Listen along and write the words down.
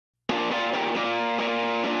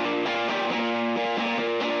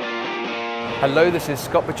Hello, this is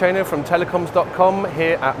Scott Baceno from telecoms.com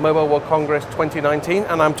here at Mobile World Congress 2019,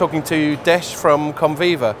 and I'm talking to Desh from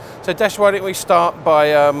Comviva. So Desh, why don't we start by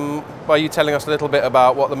you telling us a little bit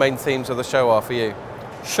about what the main themes of the show are for you?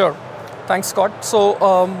 Sure. Thanks, Scott. So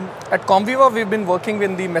at Comviva, we've been working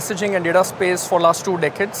in the messaging and data space for last 2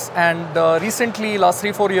 decades. And recently, last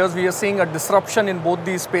 3-4 years, we are seeing a disruption in both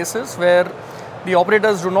these spaces where the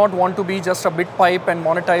operators do not want to be just a bit pipe and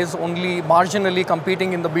monetize only marginally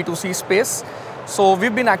competing in the B2C space. So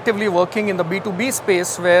we've been actively working in the B2B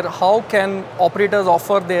space where how can operators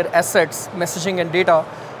offer their assets, messaging and data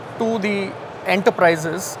to the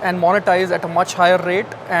enterprises and monetize at a much higher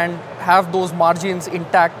rate and have those margins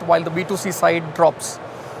intact while the B2C side drops.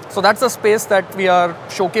 So that's the space that we are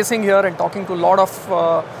showcasing here and talking to a lot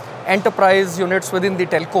of enterprise units within the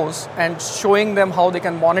telcos and showing them how they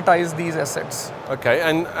can monetize these assets. Okay,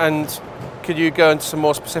 and could you go into some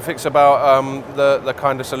more specifics about the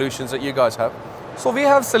kind of solutions that you guys have? So we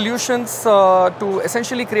have solutions to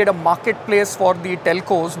essentially create a marketplace for the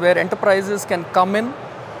telcos where enterprises can come in,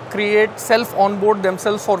 create, self-onboard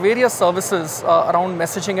themselves for various services around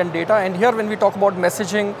messaging and data. And here when we talk about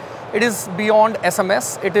messaging, it is beyond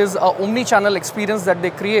SMS. It is an omni-channel experience that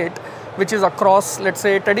they create, which is across, let's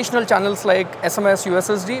say, traditional channels like SMS,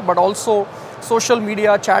 USSD, but also social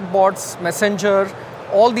media, chatbots, messenger,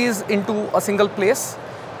 all these into a single place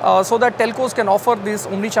so that telcos can offer this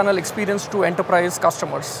omni-channel experience to enterprise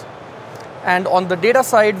customers. And on the data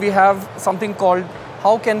side, we have something called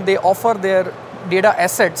how can they offer their data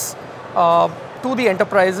assets to the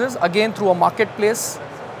enterprises, again through a marketplace,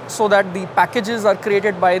 so that the packages are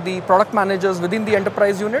created by the product managers within the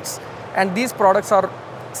enterprise units, and these products are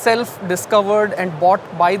self-discovered and bought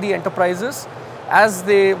by the enterprises as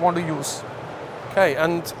they want to use. Okay,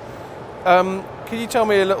 and can you tell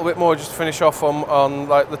me a little bit more, just to finish off on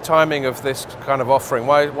like the timing of this kind of offering?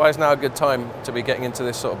 Why is now a good time to be getting into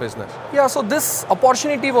this sort of business? Yeah, so this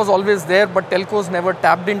opportunity was always there, but telcos never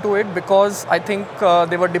tapped into it because I think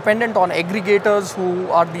they were dependent on aggregators who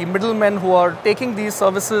are the middlemen who are taking these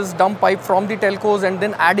services, dump pipe from the telcos and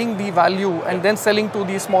then adding the value and then selling to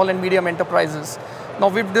the small and medium enterprises. Now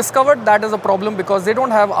we've discovered that is a problem because they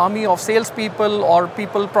don't have army of salespeople or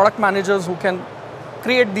product managers who can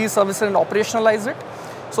create these services and operationalize it.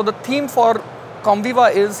 So the theme for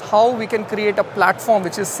Comviva is how we can create a platform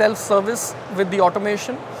which is self-service with the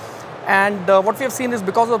automation. And what we have seen is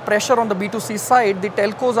because of pressure on the B2C side, the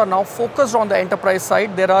telcos are now focused on the enterprise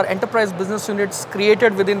side. There are enterprise business units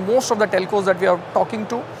created within most of the telcos that we are talking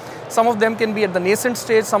to. Some of them can be at the nascent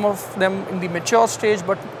stage, some of them in the mature stage,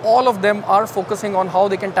 but all of them are focusing on how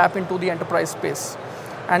they can tap into the enterprise space.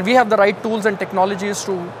 And we have the right tools and technologies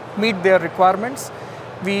to meet their requirements.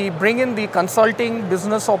 We bring in the consulting,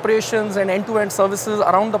 business operations and end-to-end services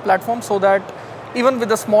around the platform so that even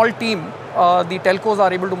with a small team, the telcos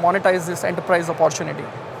are able to monetize this enterprise opportunity.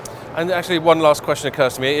 And actually one last question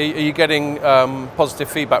occurs to me. Are you getting positive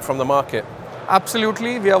feedback from the market?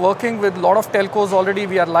 Absolutely. We are working with a lot of telcos already.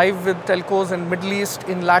 We are live with telcos in Middle East,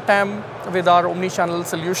 in LATAM with our omni-channel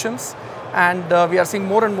solutions. And we are seeing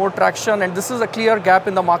more and more traction. And this is a clear gap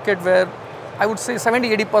in the market where I would say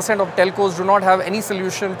 70-80% of telcos do not have any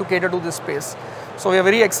solution to cater to this space. So we are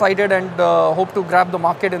very excited and hope to grab the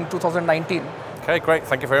market in 2019. Okay, great.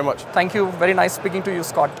 Thank you very much. Thank you. Very nice speaking to you,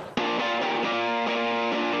 Scott.